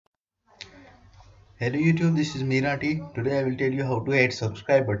Hello YouTube, this is Mirati. Today I will tell you how to add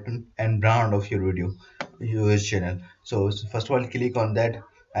subscribe button and brand of your video, your channel. So first of all, click on that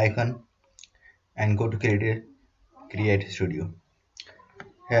icon and go to create studio.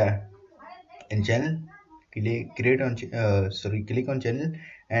 Here in channel, click on channel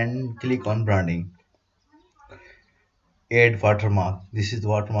and click on branding. Add watermark. This is the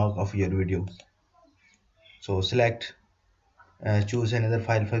watermark of your video. So select, choose another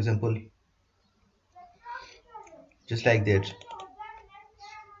file, for example, just like that.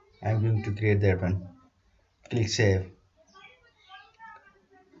 I'm going to create that one. Click save.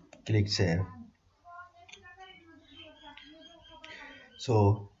 Click save.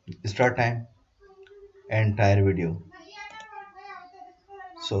 So start time, entire video.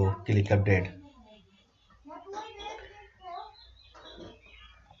 So click update.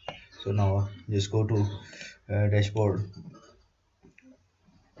 So now just go to dashboard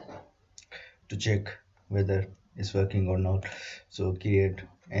to check whether it's working or not. So create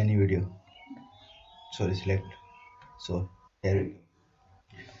any video, sorry, select. So here,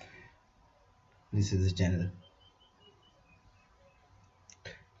 this is the channel,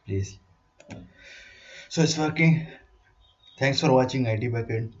 please. So it's working. Thanks for watching IT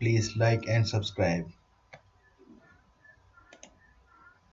Bucket. Please like and subscribe.